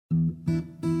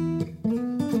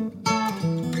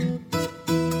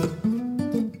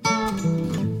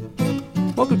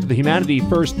the Humanity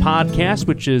First podcast,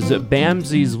 which is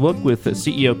BAMSI's look with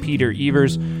CEO Peter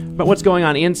Evers about what's going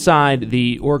on inside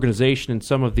the organization and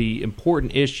some of the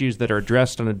important issues that are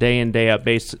addressed on a day-in, day-out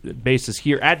basis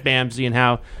here at BAMSI and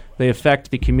how they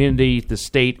affect the community, the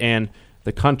state, and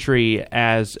the country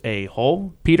as a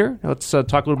whole. Peter, let's talk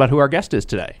a little about who our guest is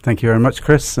today. Thank you very much,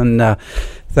 Chris, and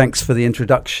thanks for the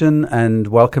introduction, and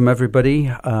welcome everybody.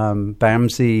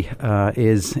 BAMSI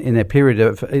is in a period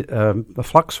of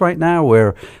flux right now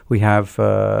where we have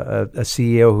a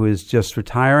CEO who is just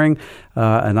retiring,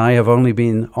 and I have only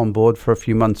been on board for a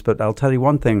few months, but I'll tell you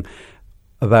one thing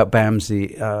about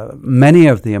BAMSI. Many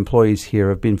of the employees here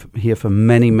have been here for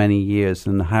many, many years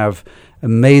and have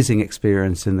amazing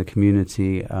experience in the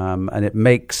community, and it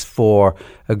makes for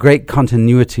a great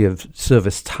continuity of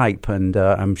service type, and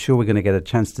I'm sure we're going to get a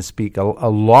chance to speak a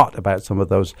lot about some of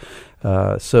those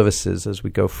services as we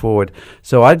go forward.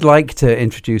 So I'd like to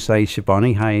introduce Aisha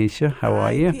Bonney. Hi, Aisha. How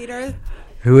are you? Hi, Peter.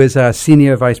 Who is our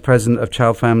Senior Vice President of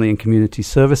Child, Family and Community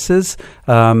Services.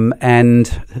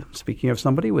 And speaking of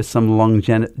somebody with some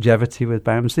longevity with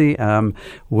BAMSI,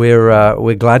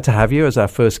 we're glad to have you as our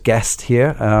first guest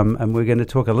here. And we're going to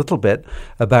talk a little bit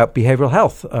about behavioral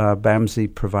health.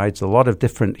 BAMSI provides a lot of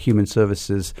different human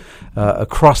services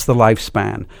across the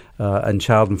lifespan. And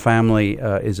child and family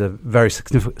is a very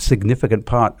significant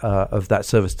part of that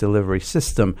service delivery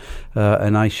system.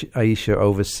 And Aisha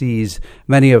oversees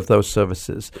many of those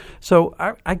services. So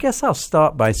I guess I'll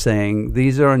start by saying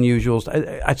these are unusual.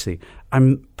 Actually,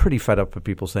 I'm pretty fed up with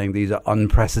people saying these are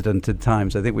unprecedented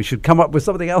times. I think we should come up with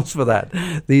something else for that.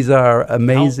 These are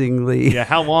amazingly...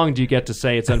 How long do you get to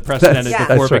say it's unprecedented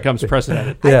before it becomes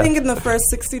precedented? Yeah. I think in the first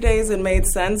 60 days it made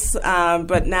sense,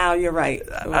 but now you're right.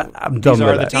 I'm done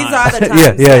with that. These are the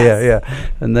times. Yeah.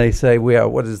 And they say,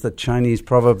 what is the Chinese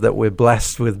proverb that we're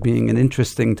blessed with being in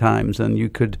interesting times, and you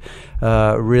could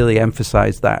really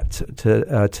emphasize that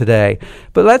today.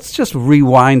 But let's just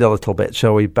rewind a little bit,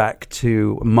 shall we, back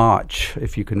to March,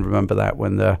 if you can remember that,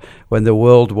 when the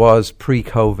world was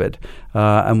pre-COVID,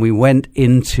 and we went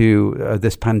into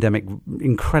this pandemic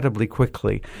incredibly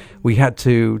quickly. We had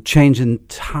to change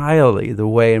entirely the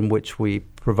way in which we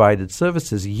provided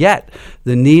services, yet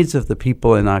the needs of the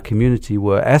people in our community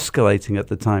were escalating at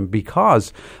the time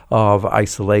because of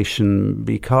isolation,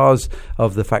 because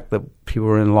of the fact that people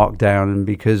were in lockdown, and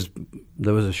because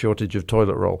there was a shortage of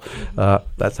toilet roll.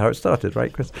 That's how it started,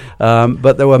 right, Chris?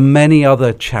 But there were many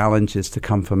other challenges to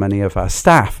come for many of our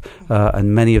staff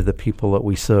and many of the people that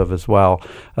we serve as well.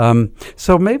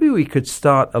 So maybe we could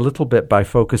start a little bit by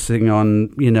focusing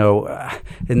on, in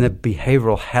the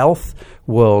behavioral health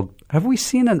world, have we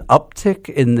seen an uptick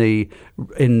in the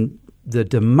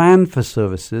demand for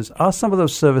services? Are some of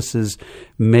those services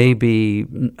maybe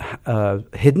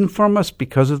hidden from us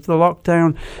because of the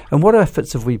lockdown? And what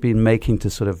efforts have we been making to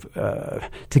sort of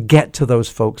to get to those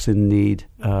folks in need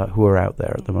who are out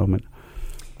there at the moment?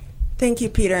 Thank you,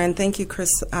 Peter, and thank you, Chris,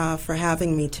 for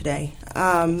having me today.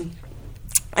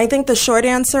 I think the short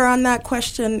answer on that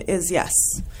question is yes.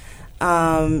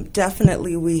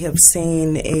 Definitely, we have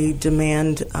seen a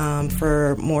demand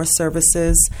for more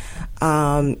services.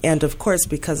 And, of course,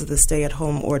 because of the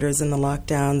stay-at-home orders and the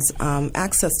lockdowns,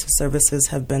 access to services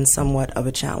have been somewhat of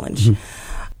a challenge.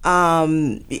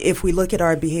 Mm-hmm. If we look at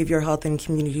our Behavioral Health and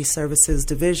Community Services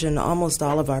division, almost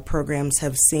all of our programs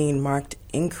have seen marked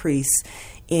increase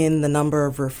in the number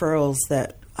of referrals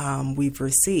that we've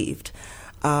received.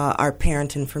 Our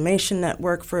Parent Information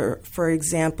Network, for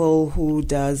example, who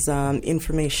does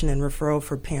information and referral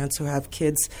for parents who have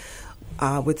kids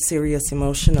with serious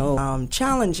emotional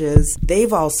challenges,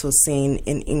 they've also seen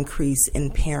an increase in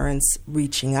parents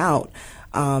reaching out.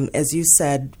 As you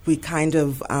said, we kind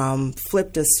of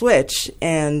flipped a switch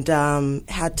and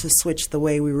had to switch the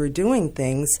way we were doing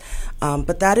things,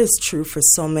 but that is true for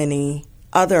so many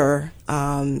other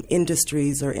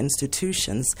industries or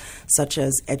institutions, such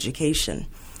as education.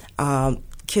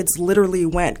 Kids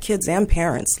and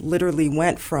parents literally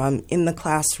went from in the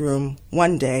classroom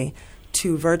one day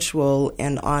to virtual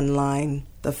and online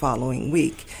the following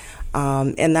week.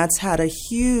 And that's had a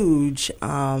huge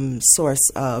source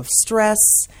of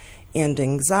stress and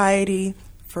anxiety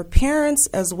for parents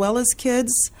as well as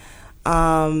kids.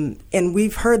 And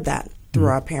we've heard that through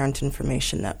our Parent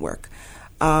Information Network.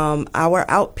 Our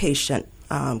outpatient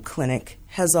clinic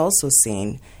has also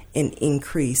seen an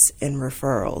increase in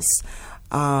referrals.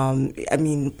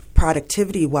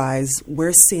 Productivity-wise,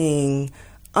 we're seeing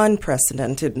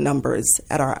unprecedented numbers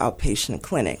at our outpatient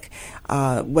clinic.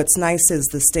 What's nice is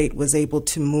the state was able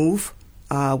to move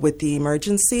with the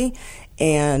emergency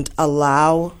and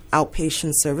allow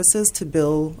outpatient services to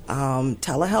bill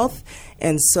telehealth.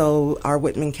 And so our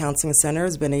Whitman Counseling Center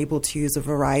has been able to use a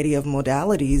variety of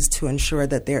modalities to ensure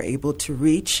that they're able to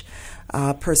reach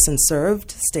person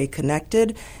served, stay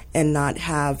connected, and not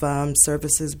have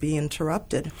services be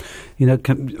interrupted.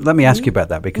 Let me ask you about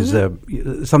that, because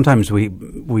sometimes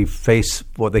we face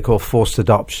what they call forced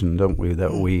adoption, don't we?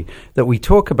 That we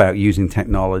talk about using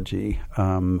technology,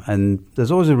 and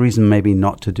there's always a reason maybe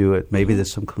not to do it. Maybe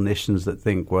there's some clinicians that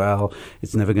think, well,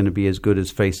 it's never going to be as good as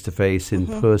face-to-face in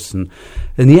person.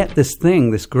 And yet this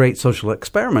great social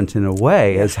experiment in a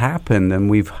way has happened, and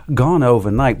we've gone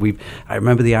overnight. I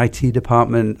remember the IT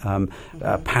department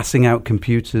passing out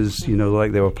computers,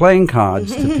 like they were playing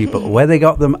cards to people. Where they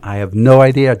got them, I have no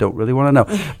idea. I don't really want to know.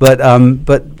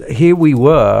 But here we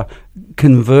were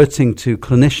converting to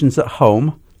clinicians at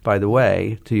home, by the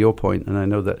way, to your point, and I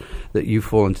know that you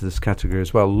fall into this category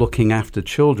as well, looking after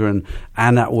children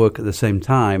and at work at the same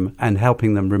time and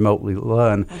helping them remotely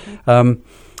learn.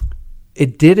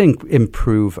 It did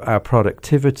improve our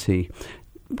productivity.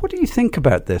 What do you think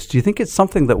about this? Do you think it's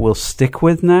something that we'll stick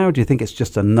with now? Do you think it's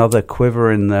just another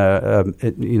quiver in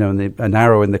an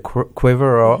arrow in the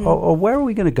quiver, or where are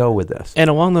we going to go with this? And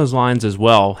along those lines as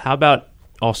well, how about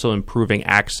also improving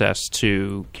access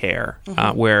to care,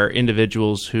 where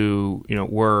individuals who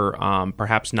were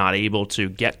perhaps not able to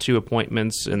get to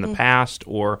appointments in the past,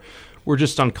 or were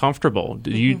just uncomfortable?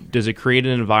 Does it create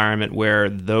an environment where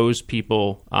those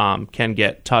people can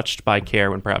get touched by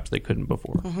care when perhaps they couldn't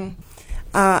before?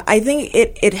 I think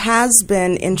it has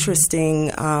been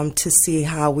interesting to see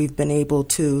how we've been able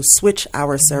to switch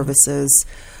our services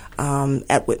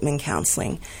at Whitman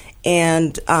Counseling.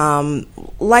 And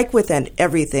like with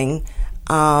everything,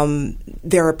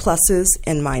 there are pluses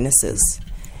and minuses.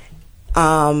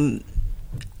 I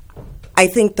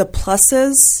think the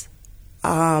pluses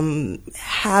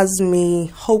has me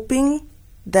hoping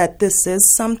that this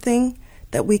is something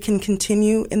that we can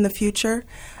continue in the future.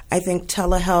 I think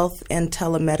telehealth and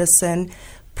telemedicine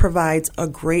provides a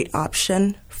great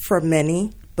option for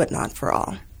many, but not for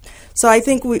all. So I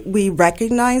think we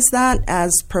recognize that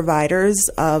as providers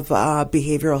of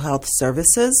behavioral health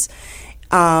services.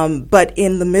 But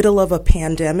in the middle of a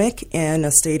pandemic and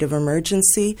a state of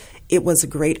emergency, it was a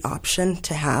great option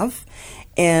to have.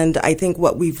 And I think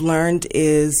what we've learned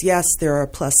is, yes, there are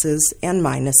pluses and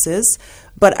minuses,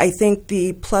 but I think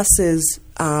the pluses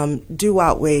do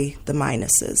outweigh the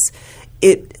minuses.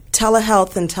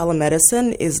 Telehealth and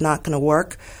telemedicine is not going to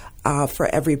work for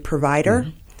every provider.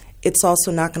 It's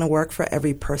also not going to work for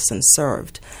every person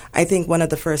served. I think one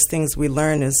of the first things we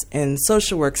learn is in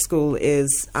social work school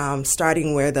is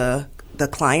starting where the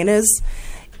client is.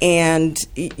 And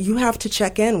you have to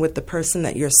check in with the person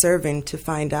that you're serving to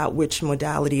find out which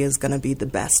modality is going to be the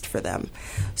best for them.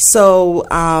 So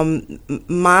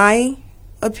my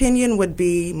opinion would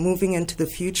be, moving into the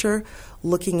future,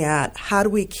 looking at how do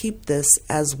we keep this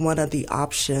as one of the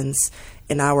options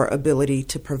in our ability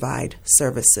to provide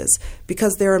services,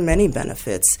 because there are many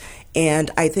benefits. And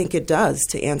I think it does,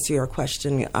 to answer your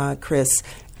question, Chris,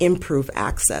 improve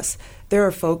access. There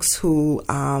are folks who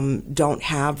don't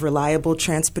have reliable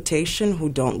transportation, who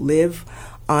don't live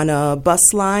on a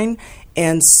bus line,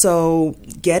 and so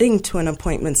getting to an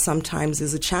appointment sometimes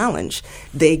is a challenge.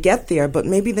 They get there, but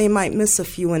maybe they might miss a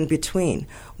few in between.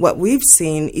 What we've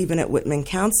seen, even at Whitman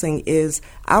Counseling, is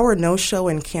our no-show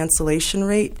and cancellation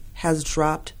rate has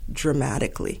dropped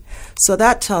dramatically. So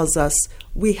that tells us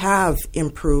we have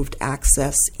improved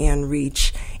access and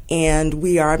reach, and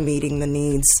we are meeting the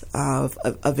needs of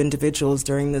individuals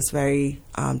during this very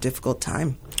difficult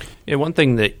time. Yeah, one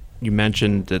thing that you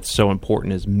mentioned that's so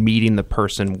important is meeting the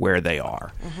person where they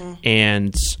are.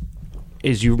 And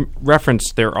as you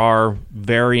referenced, there are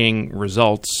varying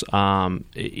results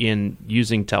in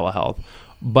using telehealth.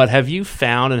 But have you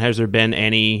found, and has there been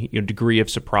any degree of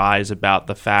surprise about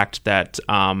the fact that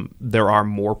there are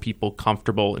more people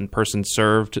comfortable in person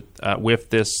served with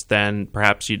this than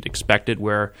perhaps you'd expected,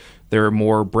 where there are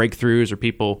more breakthroughs, or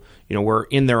people were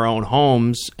in their own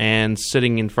homes and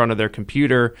sitting in front of their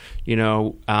computer,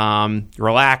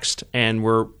 relaxed, and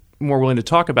were more willing to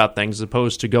talk about things, as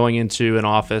opposed to going into an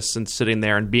office and sitting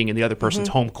there and being in the other person's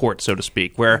home court, so to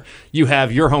speak, where you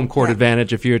have your home court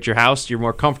advantage. If you're at your house, you're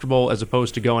more comfortable, as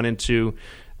opposed to going into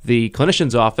the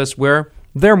clinician's office where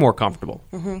they're more comfortable.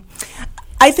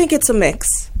 I think it's a mix.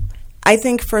 I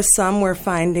think for some we're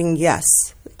finding, yes,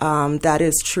 that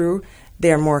is true.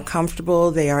 They're more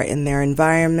comfortable. They are in their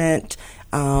environment,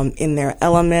 in their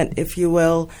element, if you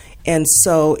will. And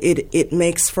so it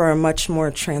makes for a much more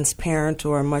transparent,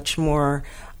 or a much more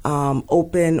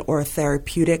open or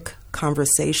therapeutic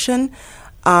conversation.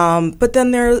 But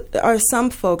then there are some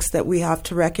folks that we have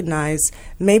to recognize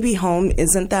maybe home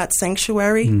isn't that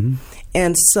sanctuary. Mm-hmm.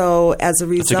 And so as a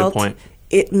result,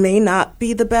 it may not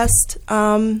be the best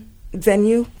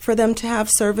venue for them to have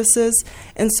services.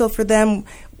 And so for them,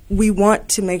 we want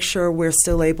to make sure we're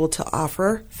still able to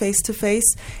offer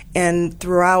face-to-face. And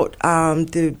throughout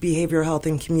the Behavioral Health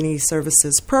and Community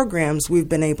Services programs, we've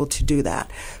been able to do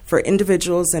that. For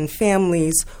individuals and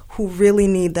families who really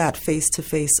need that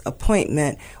face-to-face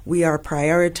appointment, we are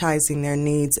prioritizing their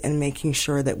needs and making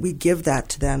sure that we give that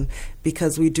to them,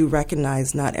 because we do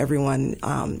recognize not everyone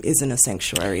is in a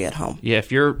sanctuary at home. Yeah,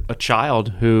 if you're a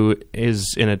child who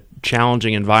is in a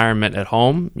challenging environment at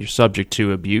home, you're subject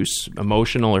to abuse,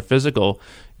 emotional or physical,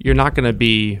 you're not going to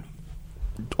be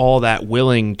all that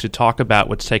willing to talk about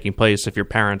what's taking place if your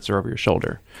parents are over your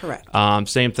shoulder. Correct.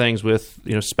 Same things with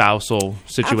spousal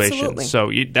situations. Absolutely.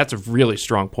 So that's a really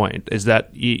strong point, is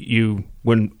that you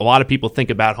when a lot of people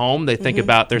think about home, they think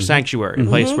about their sanctuary, a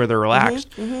place where they're relaxed.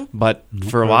 But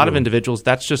for a lot of individuals,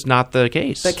 that's just not the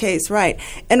case. Right.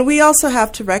 And we also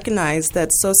have to recognize that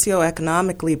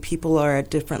socioeconomically, people are at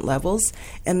different levels,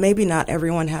 and maybe not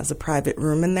everyone has a private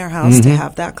room in their house to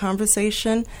have that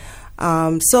conversation.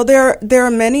 So there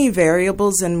are many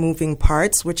variables and moving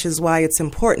parts, which is why it's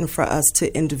important for us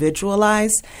to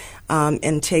individualize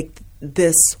and take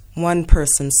this one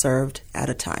person served at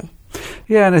a time.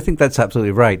 Yeah, and I think that's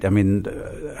absolutely right. I mean,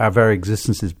 our very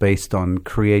existence is based on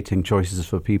creating choices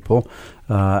for people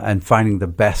and finding the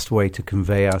best way to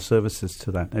convey our services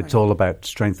to that. It's all about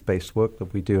strength-based work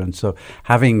that we do, and so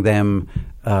having them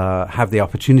have the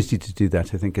opportunity to do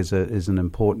that, I think, is an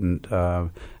important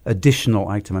additional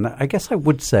item. And I guess I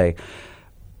would say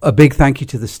a big thank you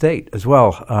to the state as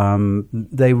well.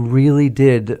 They really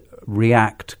did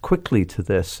react quickly to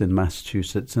this in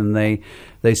Massachusetts, and they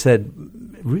said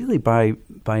really by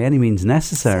any means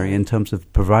necessary in terms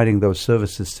of providing those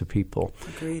services to people,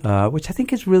 which I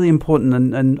think is really important,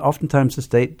 and oftentimes the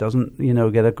state doesn't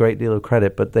get a great deal of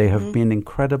credit, but they have been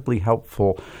incredibly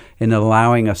helpful in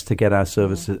allowing us to get our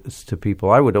services to people.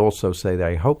 I would also say that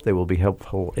I hope they will be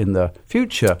helpful in the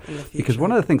future, because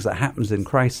one of the things that happens in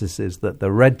crisis is that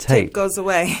the red tape goes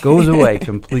away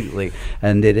completely,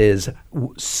 and it is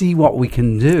see what we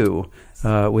can do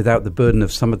without the burden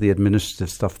of some of the administrative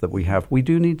stuff that we have. We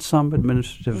do need some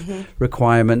administrative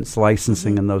requirements,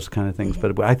 licensing, and those kind of things.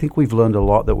 But I think we've learned a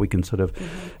lot that we can sort of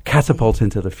catapult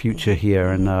into the future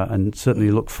here, and certainly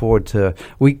look forward to.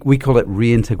 We call it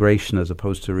reintegration as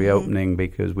opposed to reopening,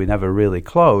 because we never really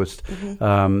closed.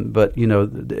 But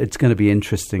it's going to be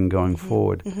interesting going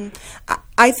forward.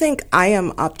 I think I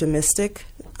am optimistic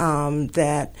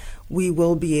that we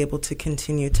will be able to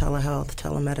continue telehealth,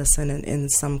 telemedicine in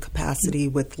some capacity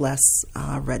with less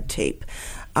red tape.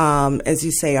 As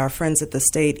you say, our friends at the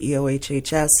state,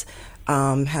 EOHHS,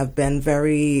 have been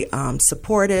very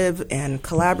supportive and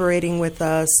collaborating with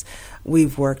us.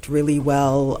 We've worked really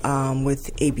well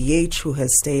with ABH, who has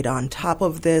stayed on top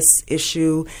of this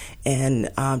issue and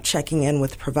checking in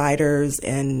with providers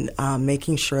and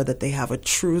making sure that they have a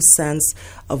true sense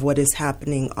of what is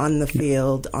happening on the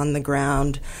field, on the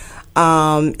ground.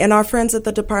 And our friends at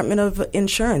the Department of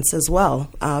Insurance as well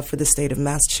for the state of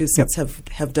Massachusetts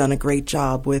have done a great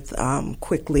job with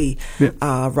quickly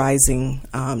rising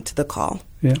to the call.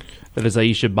 Yeah. That is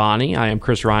Aisha Bani. I am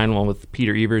Chris Ryan, along with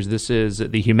Peter Evers. This is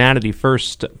the Humanity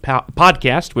First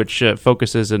podcast, which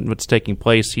focuses on what's taking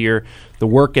place here, the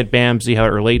work at BAMSI, how it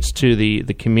relates to the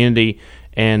community,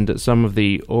 and some of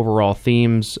the overall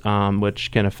themes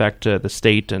which can affect the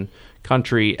state and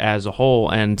country as a whole.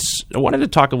 And I wanted to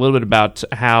talk a little bit about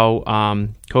how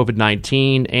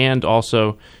COVID-19 and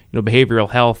also behavioral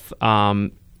health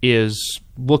is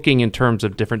looking in terms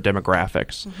of different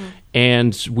demographics.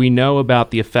 And we know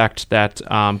about the effect that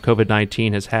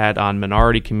COVID-19 has had on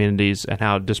minority communities and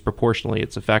how disproportionately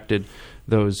it's affected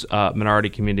those minority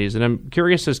communities. And I'm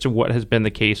curious as to what has been the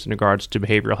case in regards to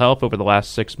behavioral health over the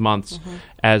last 6 months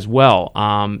as well.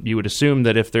 You would assume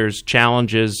that if there's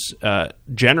challenges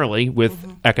generally with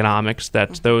economics,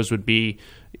 that those would be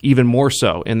even more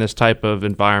so in this type of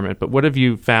environment. But what have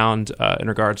you found in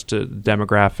regards to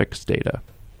demographics data?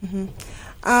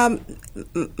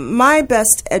 My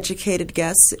best educated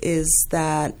guess is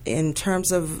that in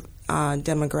terms of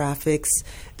demographics,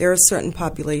 there are certain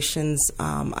populations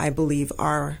I believe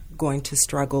are going to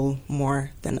struggle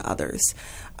more than others.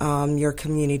 Your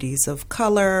communities of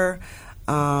color,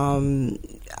 Asian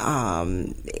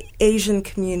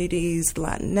communities,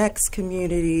 Latinx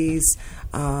communities,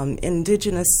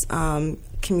 indigenous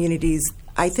communities,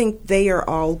 I think they are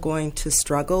all going to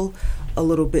struggle a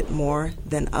little bit more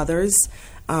than others.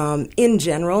 In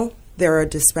general, there are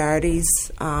disparities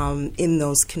in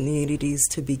those communities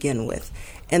to begin with.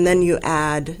 And then you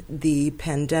add the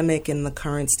pandemic and the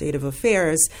current state of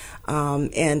affairs,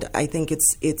 and I think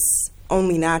it's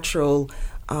only natural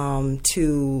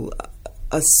to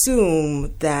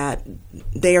assume that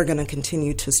they are going to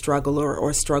continue to struggle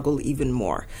or struggle even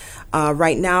more.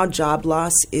 Right now, job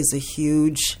loss is a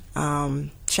huge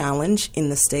challenge in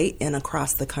the state and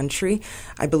across the country.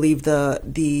 I believe the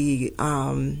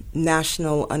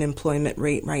national unemployment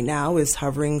rate right now is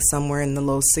hovering somewhere in the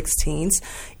low 16s,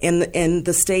 and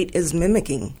the state is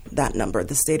mimicking that number.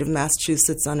 The state of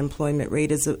Massachusetts unemployment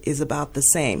rate is about the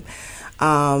same.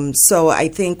 So I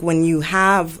think when you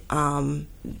have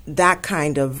that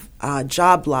kind of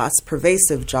job loss,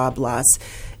 pervasive job loss,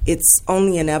 it's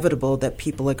only inevitable that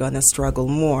people are going to struggle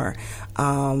more.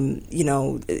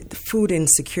 Food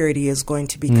insecurity is going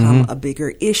to become a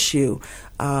bigger issue.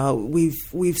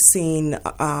 We've seen,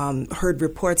 heard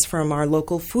reports from our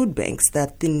local food banks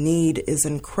that the need is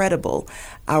incredible.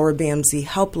 Our BAMSI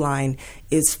helpline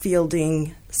is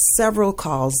fielding several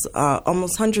calls,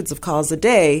 almost hundreds of calls a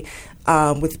day,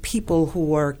 with people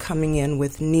who are coming in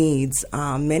with needs,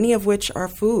 many of which are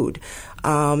food.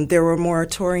 There were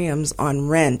moratoriums on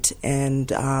rent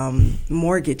and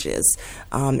mortgages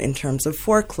in terms of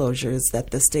foreclosures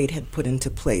that the state had put into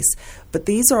place. But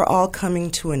these are all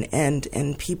coming to an end,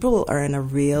 and people are in a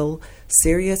real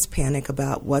serious panic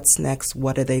about what's next,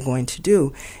 what are they going to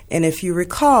do. And if you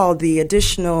recall, the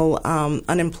additional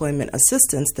unemployment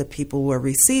assistance that people were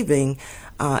receiving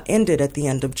ended at the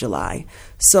end of July.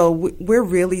 So we're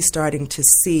really starting to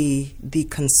see the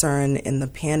concern and the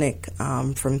panic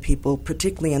from people,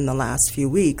 particularly in the last few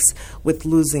weeks, with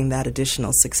losing that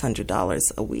additional $600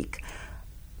 a week.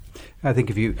 I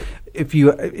think if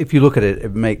you look at it,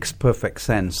 it makes perfect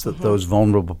sense that those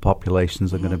vulnerable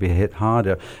populations are going to be hit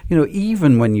harder.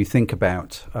 Even when you think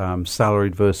about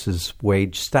salaried versus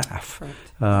wage staff.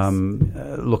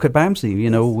 Look at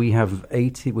BAMSI.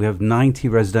 We have 90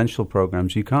 residential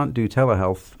programs. You can't do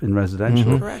telehealth in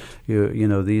residential. Correct.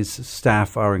 These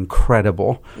staff are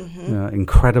incredible,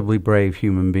 incredibly brave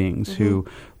human beings who,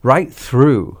 right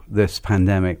through this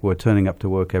pandemic, were turning up to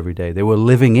work every day. They were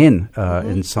living in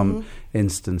some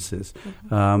instances,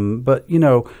 but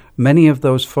many of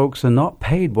those folks are not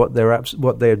paid what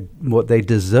they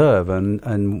deserve,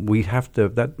 and we have to.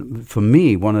 That, for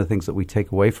me, one of the things that we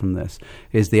take away from this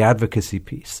is the advocacy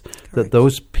piece. Correct. That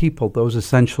those people, those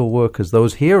essential workers,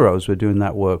 those heroes who are doing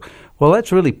that work. Well,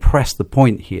 let's really press the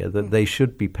point here that they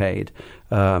should be paid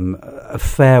a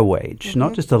fair wage,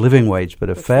 not just a living wage, but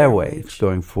a fair wage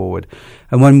going forward.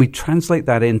 And when we translate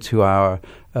that into our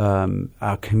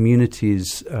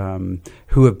communities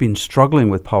who have been struggling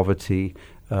with poverty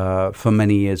for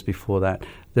many years before that,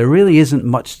 there really isn't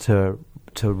much to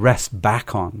rest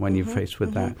back on when you're faced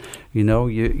with that.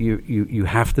 You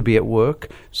have to be at work.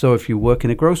 So if you work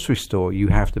in a grocery store, you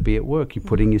have to be at work. You're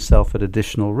putting yourself at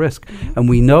additional risk. And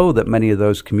we know that many of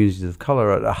those communities of color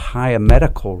are at a higher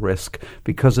medical risk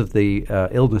because of the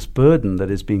illness burden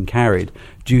that is being carried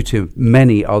due to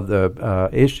many other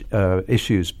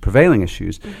prevailing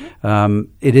issues.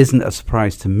 It isn't a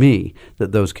surprise to me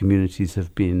that those communities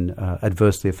have been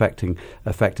adversely affected.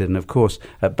 And of course,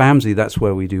 at BAMSI, that's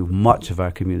where we do much of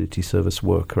our community service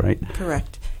work, right?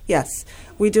 Correct. Yes,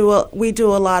 we do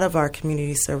a lot of our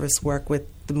community service work with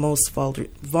the most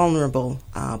vulnerable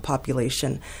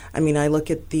population. I mean, I look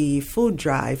at the food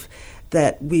drive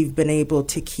that we've been able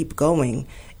to keep going.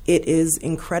 It is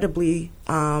incredibly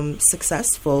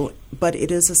successful, but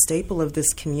it is a staple of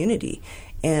this community.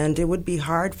 And it would be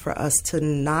hard for us to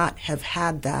not have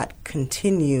had that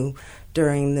continue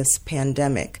during this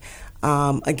pandemic.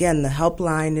 Again, the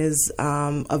helpline is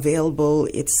available.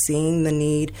 It's seeing the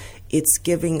need. It's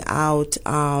giving out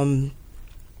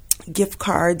gift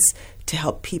cards to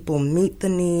help people meet the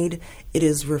need. It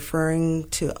is referring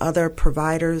to other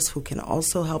providers who can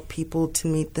also help people to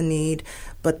meet the need.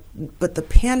 But the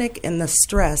panic and the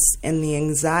stress and the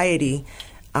anxiety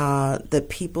that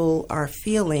people are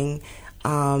feeling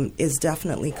is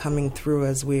definitely coming through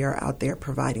as we are out there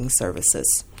providing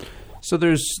services. So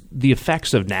there's the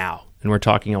effects of now, and we're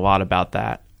talking a lot about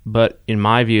that. But in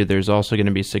my view, there's also going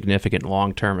to be significant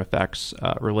long-term effects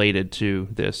related to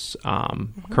this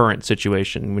current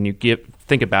situation. When you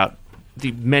think about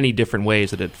the many different ways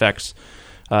that it affects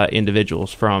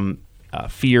individuals, from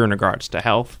fear in regards to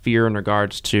health, fear in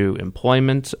regards to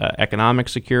employment, economic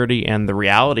security, and the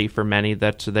reality for many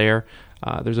that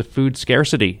there's a food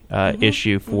scarcity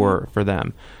issue for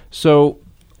them. So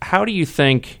how do you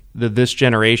think that this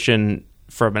generation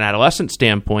from an adolescent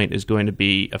standpoint is going to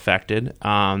be affected,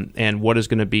 and what is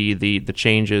going to be the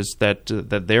changes that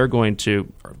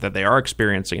they are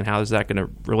experiencing, and how is that going to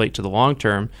relate to the long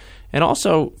term, and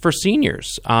also for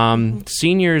seniors.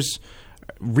 Seniors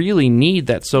really need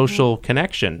that social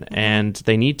connection, and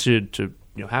they need to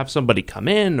have somebody come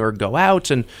in or go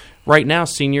out. And right now,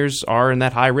 seniors are in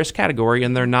that high risk category,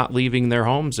 and they're not leaving their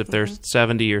homes if they're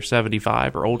 70 or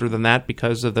 75 or older than that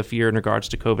because of the fear in regards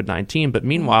to COVID-19. But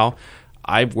meanwhile,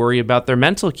 I worry about their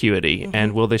mental acuity,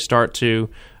 and will they start to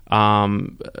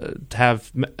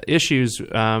have issues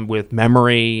with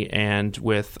memory and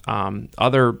with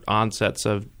other onsets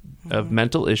of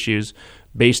mental issues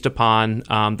based upon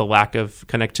the lack of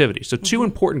connectivity. So two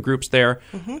important groups there.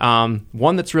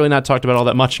 One that's really not talked about all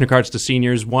that much in regards to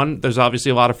seniors. One, there's obviously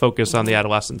a lot of focus on the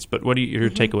adolescents, but what are your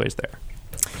takeaways there?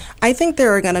 I think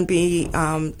there are going to be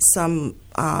some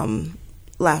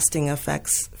lasting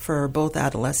effects for both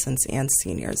adolescents and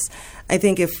seniors. I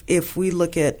think if we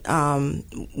look at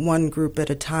one group at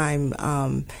a time,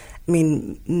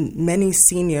 many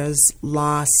seniors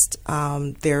lost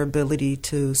their ability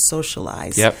to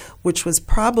socialize, which was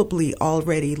probably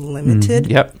already limited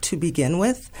to begin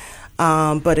with.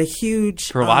 But a huge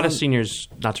for a lot of seniors,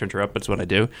 not to interrupt, but it's what I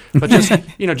do. But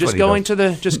just going to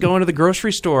the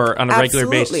grocery store on a regular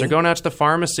basis, or going out to the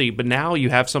pharmacy. But now you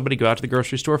have somebody go out to the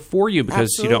grocery store for you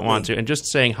because you don't want to, and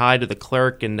just saying hi to the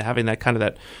clerk and having that kind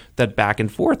of that back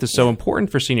and forth is so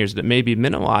important for seniors that may be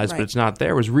minimalized, but it's not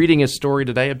there. I was reading a story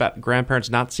today about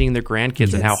grandparents not seeing their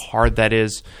grandkids and how hard that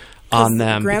is on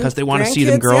them because they want to see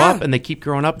them grow up, and they keep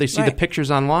growing up. They see the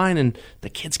pictures online, and the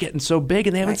kid's getting so big,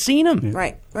 and they haven't seen them.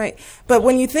 Right. But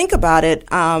when you think about it,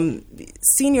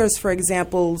 seniors, for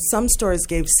example, some stores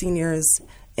gave seniors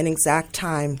an exact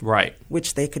time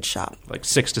which they could shop. Like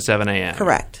 6 to 7 a.m.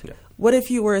 Correct. Yeah. What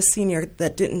if you were a senior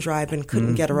that didn't drive and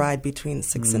couldn't get a ride between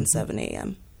 6 and 7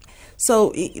 a.m.?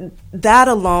 So that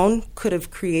alone could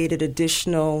have created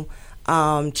additional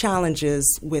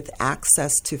challenges with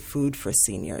access to food for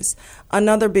seniors.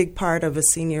 Another big part of a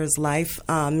senior's life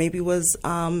maybe was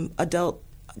adult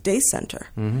day center.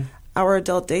 Our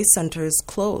adult day centers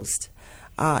closed.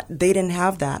 They didn't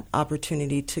have that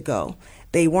opportunity to go.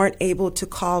 They weren't able to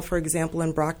call, for example,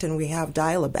 in Brockton we have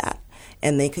Dial-A-Bat,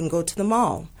 and they can go to the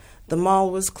mall. The mall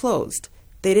was closed.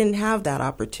 They didn't have that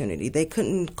opportunity. They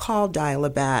couldn't call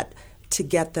Dial-A-Bat to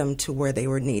get them to where they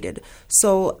were needed.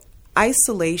 So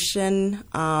isolation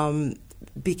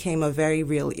became a very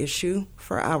real issue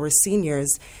for our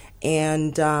seniors,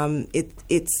 and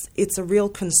it's a real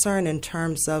concern in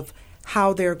terms of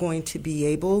how they're going to be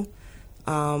able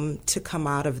to come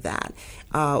out of that.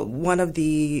 One of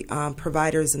the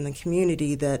providers in the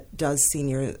community that does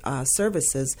senior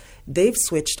services, they've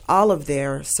switched all of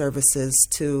their services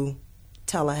to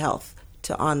telehealth,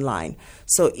 to online.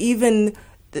 So even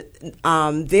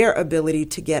their ability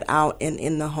to get out and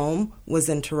in the home was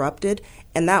interrupted,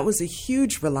 and that was a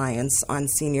huge reliance on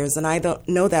seniors. And I don't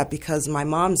know that because my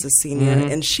mom's a senior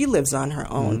and she lives on her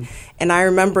own. And I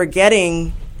remember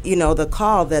getting, the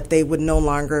call that they would no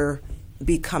longer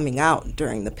be coming out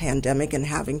during the pandemic and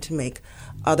having to make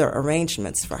other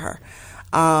arrangements for her.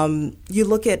 You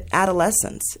look at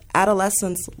adolescents.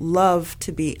 Adolescents love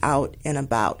to be out and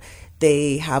about.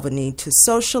 They have a need to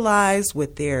socialize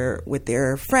with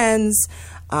their friends,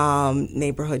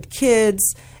 neighborhood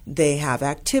kids. They have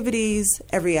activities.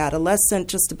 Every adolescent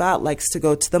just about likes to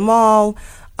go to the mall.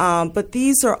 But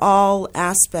these are all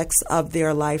aspects of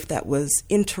their life that was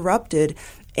interrupted.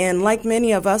 And like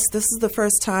many of us, this is the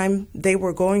first time they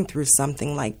were going through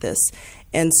something like this.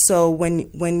 And so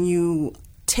when you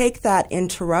take that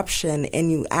interruption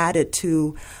and you add it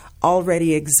to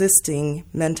already existing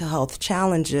mental health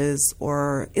challenges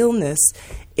or illness,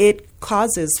 it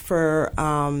causes for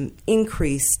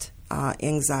increased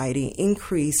anxiety,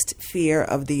 increased fear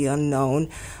of the unknown,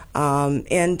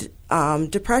 and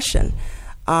depression.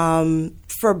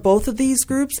 For both of these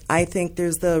groups, I think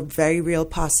there's the very real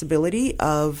possibility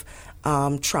of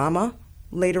trauma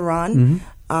later on,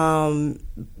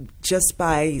 just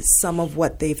by some of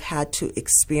what they've had to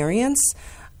experience.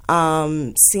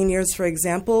 Seniors, for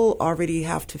example, already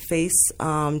have to face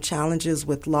challenges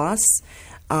with loss,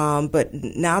 but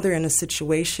now they're in a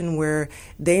situation where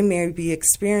they may be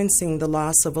experiencing the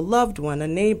loss of a loved one, a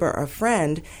neighbor, a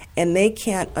friend, and they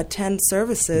can't attend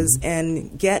services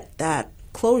and get that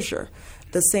closure.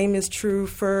 The same is true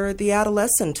for the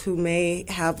adolescent who may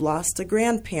have lost a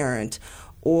grandparent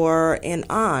or an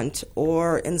aunt,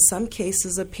 or in some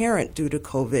cases a parent due to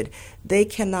COVID. They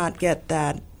cannot get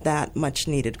that much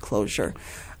needed closure.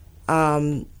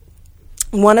 One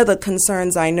of the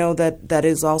concerns I know that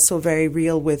is also very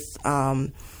real with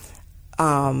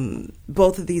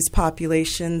both of these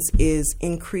populations is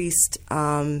increased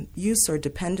use or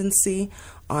dependency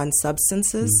on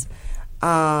substances.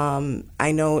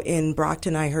 I know in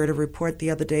Brockton, I heard a report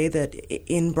the other day that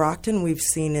in Brockton we've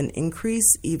seen an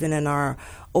increase even in our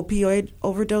opioid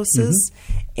overdoses,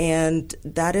 and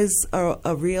that is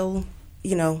a real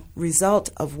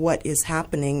result of what is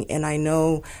happening. And I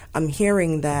know I'm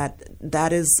hearing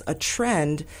that is a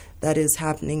trend that is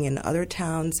happening in other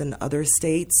towns and other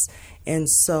states. And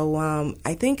so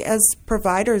I think as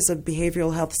providers of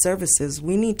behavioral health services,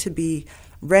 we need to be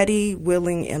ready,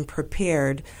 willing, and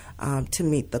prepared to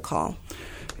meet the call.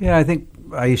 Yeah, I think,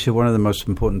 Aisha, one of the most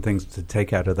important things to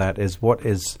take out of that is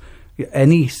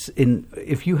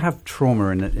if you have trauma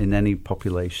in any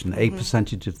population, a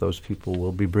percentage of those people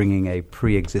will be bringing a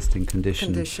pre-existing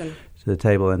condition to the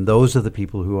table, and those are the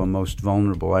people who are most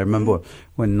vulnerable. I remember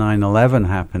when 9/11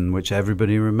 happened, which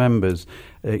everybody remembers,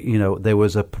 there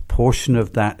was a proportion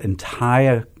of the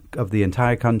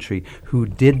entire country who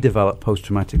did develop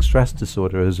post-traumatic stress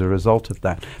disorder as a result of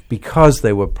that, because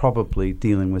they were probably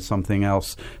dealing with something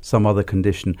else, some other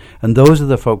condition. And those are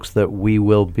the folks that we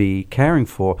will be caring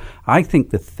for. I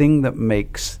think the thing that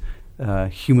makes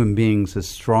human beings as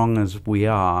strong as we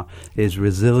are is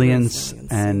resilience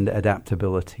and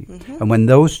adaptability. And when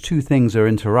those two things are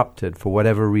interrupted, for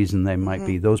whatever reason they might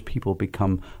be, those people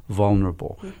become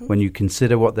vulnerable. When you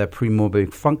consider what their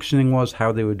pre-morbid functioning was,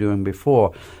 how they were doing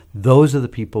before, those are the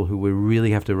people who we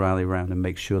really have to rally around and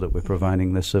make sure that we're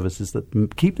providing the services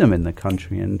that keep them in the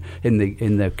country and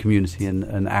in their community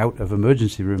and out of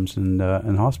emergency rooms and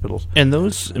hospitals. And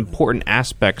those important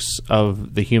aspects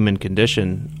of the human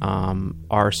condition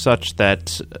are such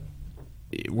that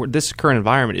this current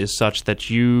environment is such that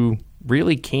you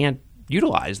really can't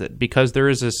utilize it, because there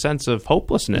is a sense of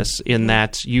hopelessness in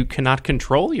that you cannot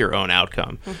control your own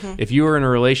outcome. If you are in a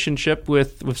relationship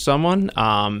with someone,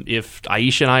 if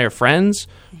Aisha and I are friends,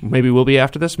 maybe we'll be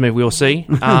after this, maybe we'll see,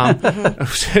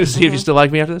 see if you still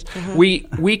like me after this.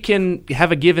 We can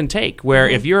have a give and take where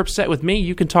if you're upset with me,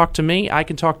 you can talk to me, I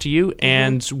can talk to you,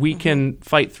 and we can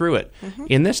fight through it.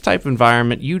 In this type of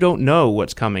environment, you don't know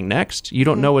what's coming next. You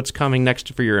don't know what's coming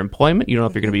next for your employment. You don't know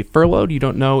if you're going to be furloughed. You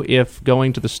don't know if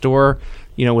going to the store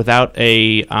without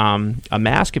a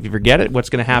mask, if you forget it, what's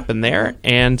going to happen there.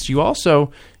 And you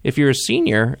also, if you're a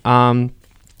senior,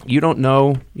 you don't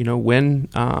know, when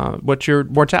what your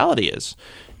mortality is.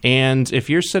 And if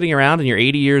you're sitting around and you're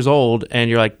 80 years old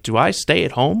and you're like, do I stay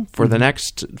at home for the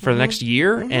next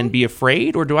year and be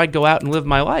afraid, or do I go out and live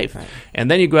my life?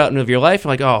 And then you go out and live your life and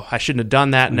like, oh, I shouldn't have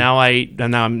done that. Now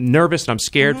I'm nervous and I'm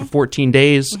scared for 14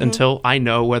 days until I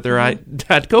know whether I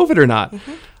had COVID or not.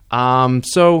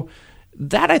 So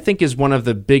that, I think, is one of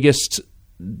the biggest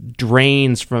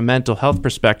drains from a mental health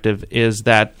perspective, is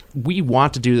that we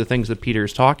want to do the things that Peter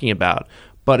is talking about.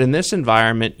 But in this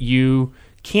environment, you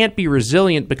can't be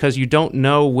resilient because you don't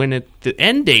know when the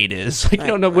end date is. Like, you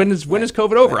don't know when is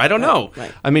COVID over. I don't know.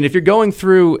 I mean, if you're going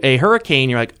through a hurricane,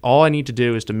 you're like, all I need to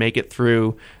do is to make it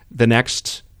through the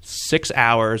next 6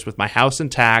 hours with my house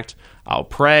intact. I'll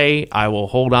pray. I will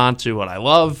hold on to what I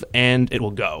love, and it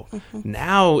will go.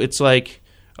 Now it's like,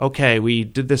 okay, we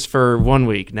did this for 1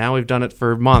 week. Now we've done it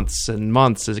for months and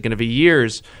months. Is it going to be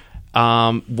years?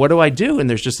 What do I do? And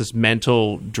there's just this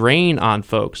mental drain on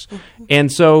folks.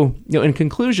 And so, in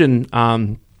conclusion,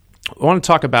 I want to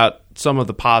talk about some of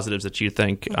the positives that you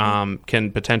think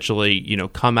can potentially,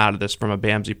 come out of this from a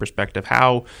BAMSI perspective,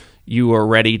 how you are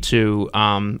ready to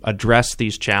address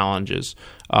these challenges,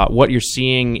 what you're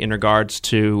seeing in regards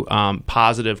to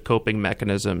positive coping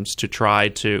mechanisms to try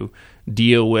to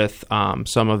deal with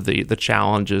some of the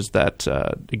challenges that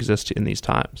exist in these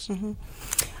times.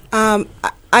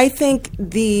 I think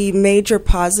the major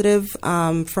positive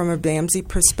from a BAMSI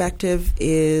perspective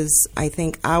is, I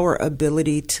think, our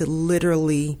ability to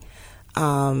literally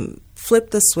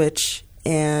flip the switch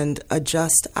and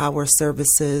adjust our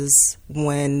services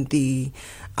when the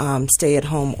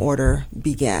stay-at-home order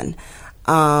began.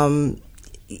 We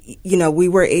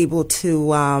were able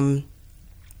to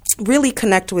really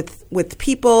connect with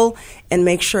people and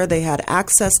make sure they had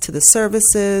access to the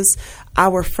services.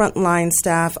 Our frontline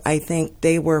staff, I think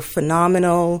they were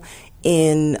phenomenal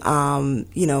in,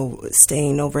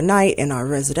 staying overnight in our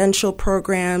residential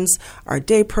programs. Our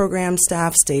day program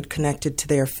staff stayed connected to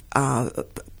their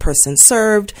person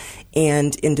served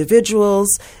and individuals.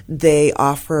 They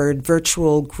offered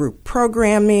virtual group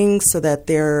programming so that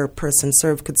their person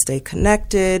served could stay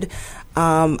connected.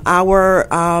 Our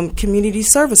community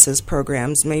services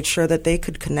programs made sure that they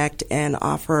could connect and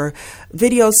offer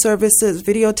video services,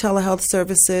 video telehealth health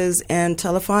services and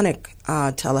telephonic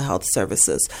telehealth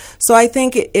services. So I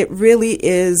think it really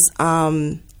is,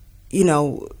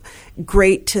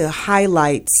 great to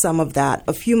highlight some of that.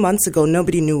 A few months ago,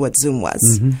 nobody knew what Zoom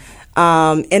was.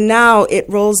 And now it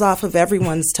rolls off of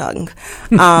everyone's tongue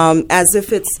as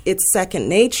if it's second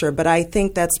nature. But I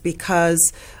think that's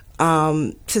because,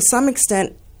 to some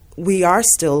extent, we are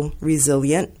still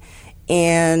resilient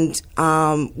and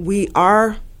we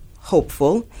are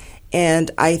hopeful.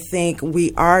 And I think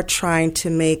we are trying to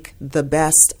make the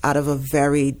best out of a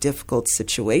very difficult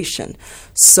situation.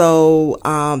 So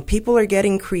people are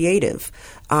getting creative.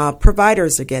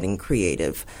 Providers are getting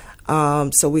creative.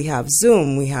 So we have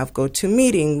Zoom, we have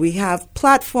GoToMeeting, we have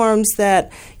platforms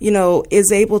that,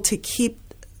 is able to keep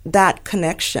that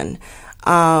connection.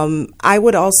 I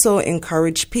would also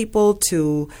encourage people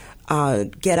to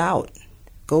get out,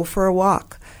 go for a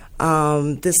walk.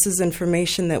 This is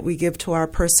information that we give to our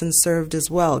person served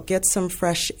as well. Get some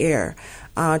fresh air.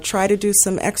 Try to do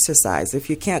some exercise. If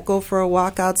you can't go for a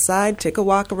walk outside, take a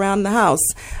walk around the house.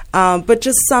 But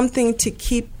just something to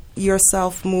keep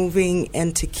yourself moving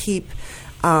and to keep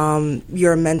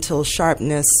your mental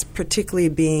sharpness, particularly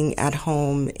being at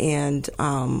home and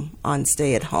on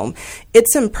stay at home.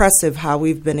 It's impressive how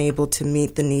we've been able to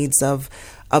meet the needs of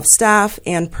staff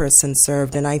and person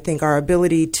served, and I think our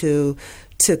ability to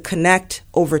connect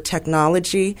over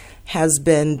technology has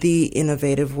been the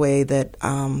innovative way that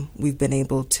we've been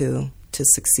able to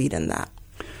succeed in that.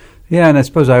 Yeah, and I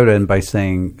suppose I would end by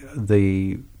saying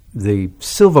the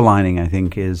silver lining, I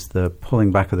think, is the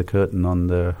pulling back of the curtain on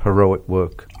the heroic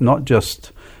work, not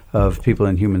just of people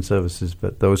in human services,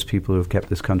 but those people who have kept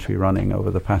this country running over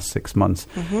the past 6 months.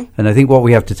 And I think what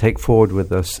we have to take forward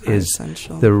with us is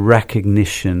essential. The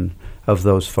recognition of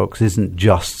those folks isn't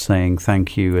just saying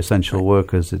thank you, essential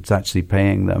workers. It's actually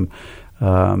paying them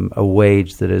a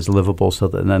wage that is livable, so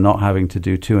that they're not having to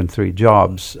do 2 and 3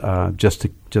 jobs just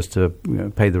to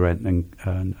pay the rent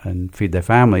and feed their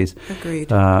families.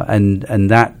 Agreed. And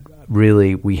that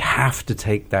really, we have to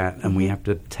take that, and we have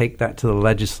to take that to the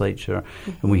legislature,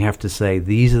 and we have to say,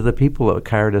 these are the people that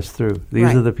carried us through.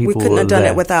 These are the people. We couldn't have done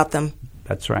it without them.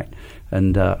 That's right,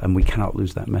 and we cannot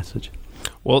lose that message.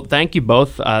 Well, thank you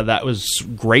both. That was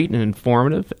great and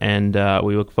informative, and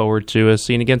we look forward to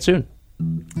seeing you again soon.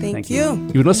 Thank you.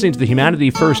 You've been listening to the Humanity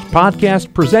First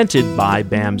podcast presented by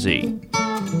BAMSI.